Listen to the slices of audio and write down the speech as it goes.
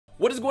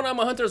What is going on,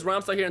 my hunters?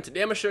 Rhymestyle here, and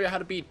today I'm going to show you how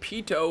to beat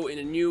Pitou in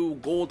a new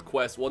gold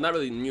quest. Well, not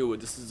really new,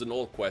 this is an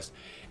old quest.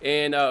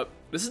 And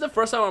this is the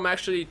first time I'm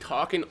actually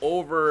talking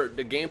over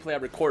the gameplay I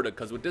recorded,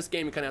 because with this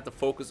game you kind of have to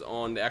focus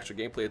on the actual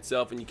gameplay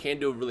itself, and you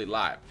can't do it really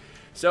live.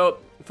 So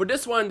for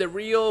this one, the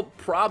real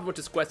problem with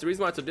this quest, the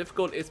reason why it's so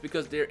difficult is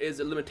because there is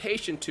a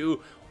limitation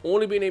to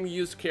only being able to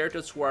use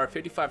characters who are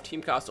 55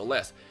 team cost or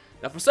less.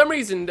 Now for some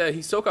reason the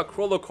Hisoka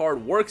Krollo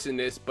card works in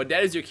this, but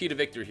that is your key to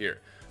victory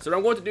here. So what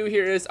I'm going to do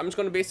here is I'm just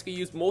going to basically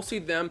use mostly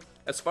them.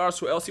 As far as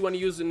who else you want to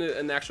use in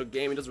the actual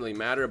game, it doesn't really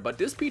matter, but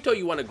this Pitou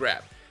you want to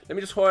grab. Let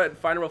me just go ahead and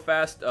find her real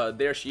fast.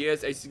 There she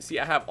is. As you can see,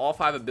 I have all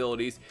 5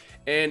 abilities,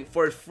 and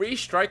for a free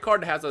strike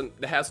card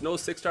that has no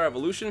 6-star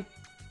evolution,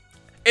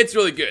 it's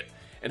really good.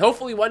 And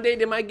hopefully one day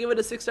they might give it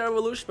a 6-star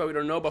evolution, but we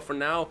don't know. But for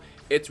now,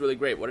 it's really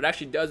great. What it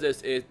actually does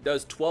is it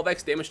does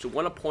 12x damage to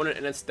one opponent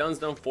and then stuns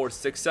them for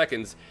 6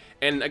 seconds.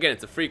 And again,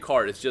 it's a free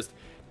card. It's just,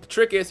 the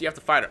trick is you have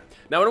to fight her.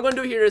 Now what I'm going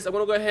to do here is I'm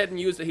going to go ahead and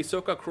use the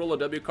Hisoka Krollo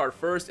W card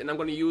first, and I'm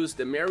going to use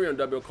the Marion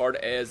W card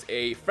as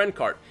a friend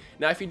card.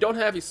 Now if you don't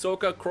have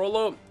Hisoka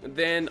Krollo,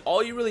 then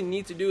all you really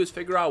need to do is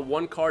figure out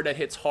one card that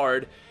hits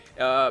hard,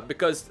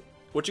 because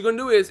what you're going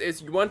to do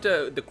is you want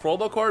the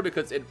Krollo card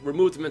because it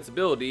removes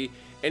invincibility,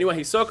 and you want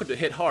Hisoka to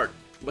hit hard.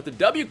 But the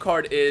W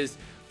card is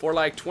for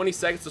like 20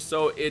 seconds or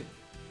so, it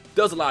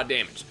does a lot of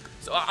damage.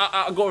 So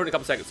I'll go over it in a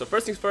couple seconds. So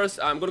first things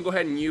first, I'm going to go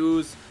ahead and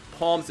use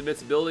Palm's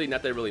invincibility.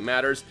 Not that it really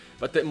matters,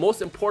 but the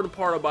most important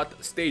part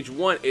about stage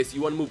 1 is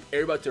you want to move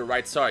everybody to the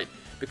right side,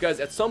 because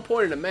at some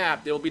point in the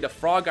map there will be the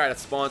frog guy that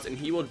spawns, and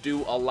he will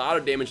do a lot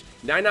of damage,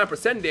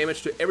 99%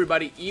 damage to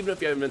everybody, even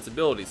if you have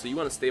invincibility. So you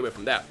want to stay away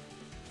from that.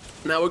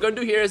 Now what we're going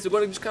to do here is we're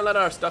going to just kind of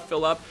let our stuff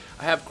fill up.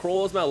 I have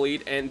Krollo as my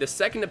lead, and the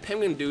second the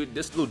penguin dude,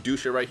 this little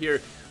doucher right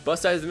here,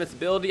 busts out his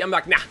invincibility, I'm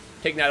like, nah,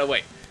 taking that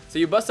away. So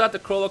you bust out the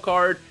Krollo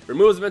card,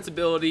 remove his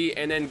invincibility,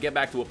 and then get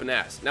back to whooping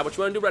ass. Now what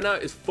you want to do right now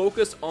is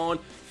focus on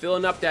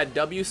filling up that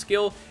W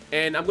skill,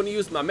 and I'm going to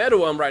use my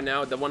Meruem right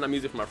now, the one I'm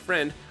using for my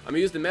friend. I'm going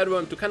to use the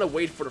Meruem to kind of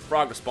wait for the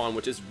frog to spawn,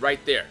 which is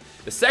right there.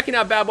 The second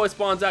that bad boy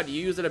spawns out,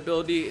 you use that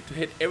ability to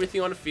hit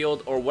everything on the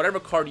field, or whatever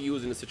card you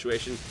use in the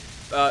situation.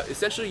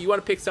 Essentially you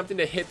want to pick something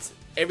that hits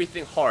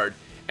everything hard,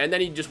 and then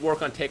you just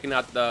work on taking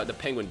out the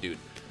penguin dude.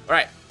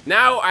 Alright,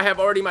 now I have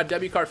already my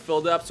W card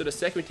filled up, so the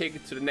second we take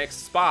it to the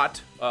next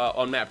spot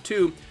on map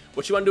 2,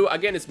 what you want to do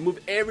again is move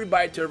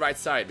everybody to the right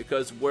side,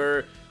 because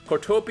where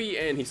Kortopi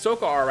and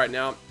Hisoka are right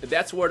now,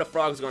 that's where the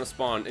frog is going to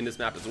spawn in this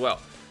map as well.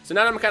 So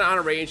now that I'm kind of on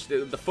a range,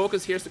 the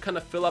focus here is to kind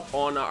of fill up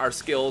on our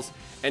skills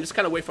and just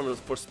kind of wait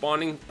for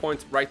spawning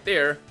points right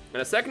there.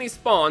 And the second he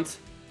spawns,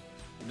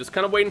 I'm just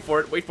kind of waiting for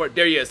it, wait for it,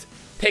 there he is.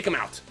 Take him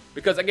out.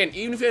 Because again,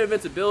 even if you have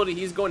invincibility,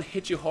 he's going to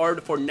hit you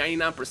hard for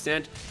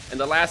 99%, and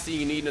the last thing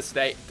you need in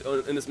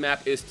this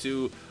map is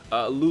to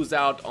lose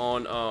out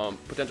on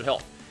potential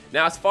health.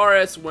 Now as far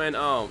as when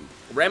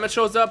Ramet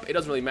shows up, it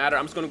doesn't really matter.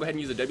 I'm just going to go ahead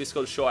and use the W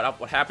skill to show out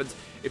what happens.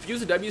 If you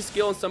use a W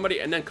skill on somebody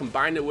and then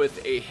combine it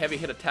with a heavy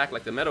hit attack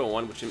like the Meadow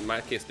one, which in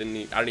my case I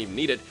didn't even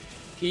need it,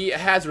 he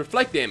has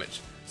reflect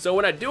damage. So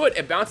when I do it,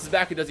 it bounces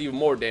back and does even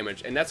more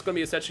damage, and that's going to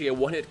be essentially a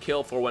one-hit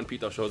kill for when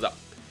Pitou shows up.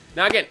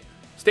 Now again,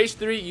 Stage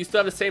 3, you still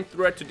have the same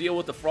threat to deal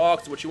with the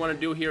frogs. What you want to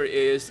do here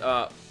is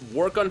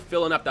work on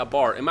filling up that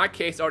bar. In my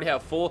case, I already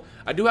have full.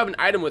 I do have an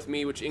item with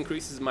me which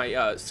increases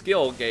my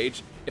skill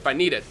gauge if I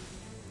need it,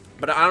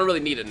 but I don't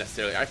really need it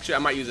necessarily. Actually, I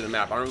might use it in a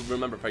map. I don't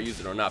remember if I use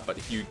it or not, but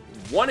if you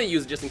want to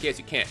use it just in case,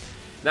 you can.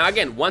 Now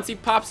again, once he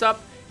pops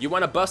up, you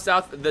want to bust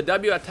out the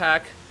W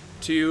attack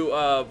to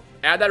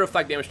add that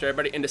reflect damage to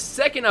everybody. And the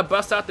second I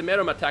bust out the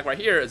Meruem attack right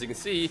here, as you can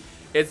see,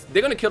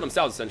 they're going to kill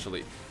themselves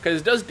essentially,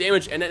 because it does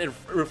damage and then it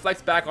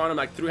reflects back on them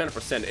like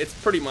 300%. It's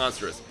pretty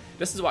monstrous.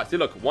 This is why. See,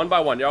 look, one by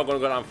one, they're all going to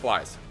go down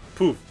flies.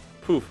 Poof,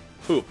 poof,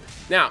 poof.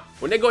 Now,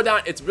 when they go down,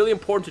 it's really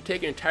important to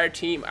take your entire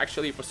team.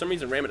 Actually, for some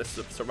reason, Ramet has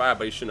survived,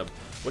 but he shouldn't have.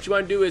 What you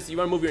want to do is you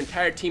want to move your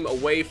entire team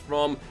away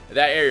from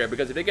that area,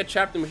 because if they get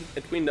trapped in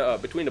between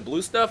the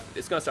blue stuff,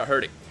 it's going to start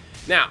hurting.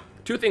 Now,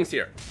 two things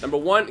here. Number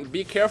one,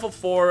 be careful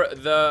for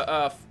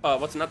the,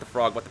 not the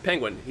frog, but the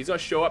penguin. He's going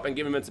to show up and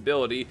give him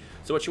invincibility.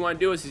 So what you want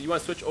to do is you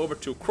want to switch over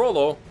to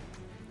Krollo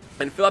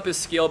and fill up his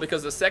skill,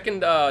 because the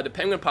second the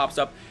penguin pops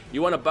up,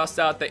 you want to bust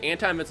out the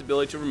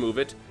anti-invincibility to remove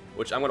it,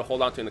 which I'm going to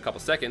hold on to in a couple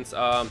seconds.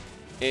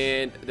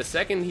 And the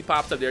second he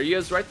pops up, there he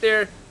is right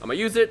there. I'm going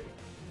to use it.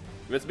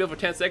 Invincibility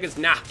for 10 seconds.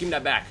 Nah, give me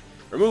that back.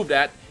 Remove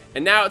that.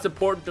 And now it's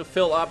important to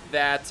fill up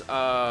that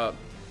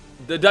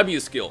the W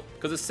skill,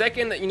 because the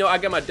second I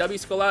get my W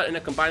skill out and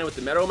then combine it with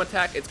the Meruem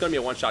attack, it's gonna be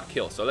a one-shot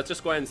kill. So let's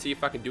just go ahead and see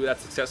if I can do that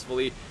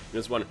successfully.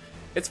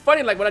 It's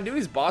funny, like when I do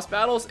these boss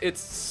battles,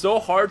 it's so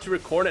hard to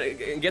record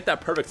it and get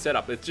that perfect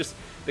setup. It's just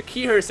the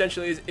key here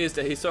essentially is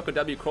the Hisoka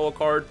W Krollo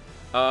card.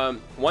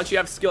 Once you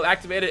have skill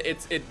activated,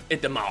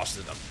 it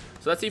demolishes them.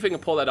 So let's see if we can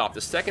pull that off. The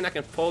second I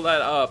can pull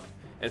that up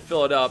and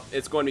fill it up,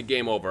 it's going to be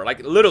game over. Like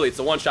literally, it's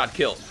a one-shot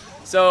kill.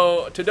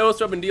 So to those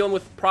who have been dealing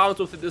with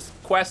problems with this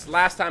quest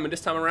last time and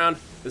this time around,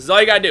 this is all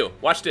you gotta do.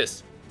 Watch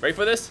this. Ready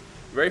for this?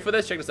 Ready for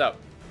this? Check this out.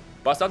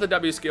 Bust out the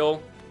W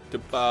skill,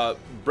 to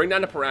bring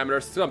down the parameters.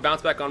 It's going to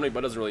bounce back on me, but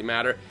it doesn't really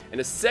matter. And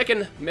the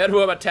second Metal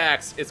Web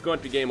attacks, it's going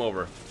to be game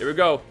over. Here we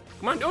go.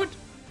 Come on, do it.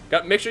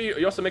 Make sure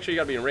you also make sure you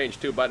got to be in range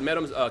too. But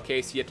Medum's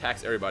case, he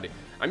attacks everybody.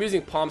 I'm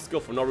using Palm Skill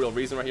for no real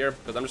reason right here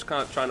because I'm just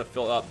kind of trying to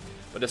fill up.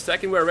 But the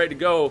second we're ready to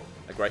go,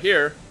 like right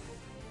here,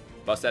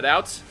 bust that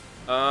out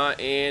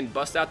and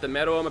bust out the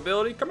Metal Web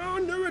ability. Come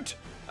on, do it.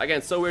 Again,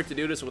 it's so weird to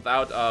do this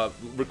without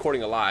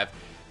recording alive.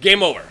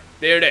 Game over.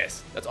 There it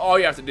is. That's all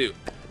you have to do.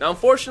 Now,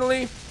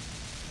 unfortunately,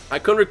 I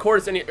couldn't record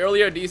this any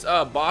earlier. These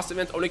boss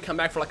events only come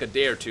back for like a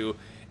day or two.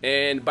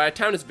 And by the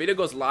time this video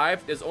goes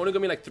live, there's only going to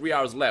be like 3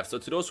 hours left. So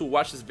to those who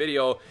watch this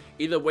video,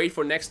 either wait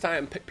for next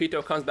time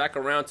Pitou comes back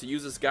around to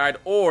use this guide,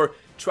 or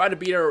try to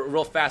beat her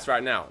real fast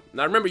right now.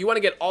 Now remember, you want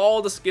to get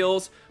all the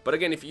skills, but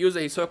again, if you use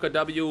a Hisoka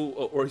W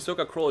or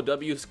Hisoka Crawler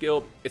W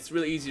skill, it's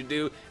really easy to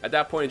do. At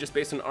that point, it's just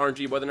based on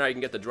RNG, whether or not you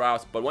can get the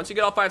drops. But once you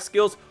get all 5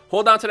 skills,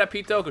 hold on to that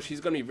Pitou, because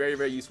she's going to be very,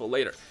 very useful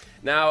later.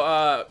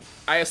 Now,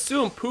 I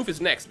assume Poof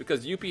is next,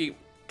 because UP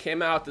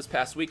came out this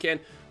past weekend.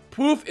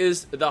 Poof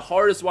is the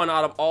hardest one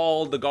out of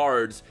all the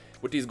guards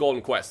with these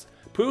golden quests.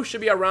 Poof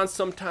should be around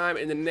sometime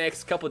in the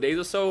next couple of days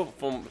or so,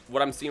 from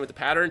what I'm seeing with the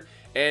pattern.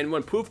 And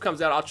when Poof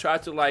comes out, I'll try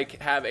to like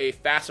have a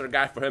faster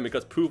guide for him,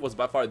 because Poof was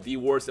by far the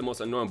worst and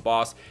most annoying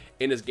boss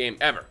in this game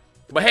ever.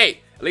 But hey,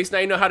 at least now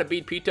you know how to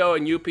beat Pitou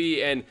and UP,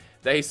 and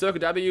the Hisoka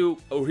W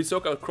or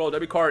Hisoka Crawler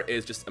W card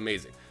is just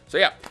amazing. So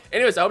yeah,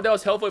 anyways, I hope that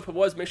was helpful. If it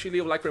was, make sure you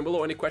leave a like down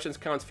below. Any questions,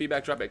 comments,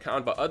 feedback, drop a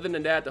comment. But other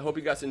than that, I hope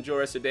you guys enjoy the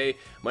rest of the day.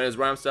 My name is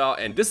Rhymestyle,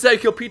 and this is how you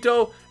kill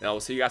Pitou, and I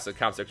will see you guys in the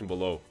comment section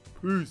below.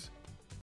 Peace.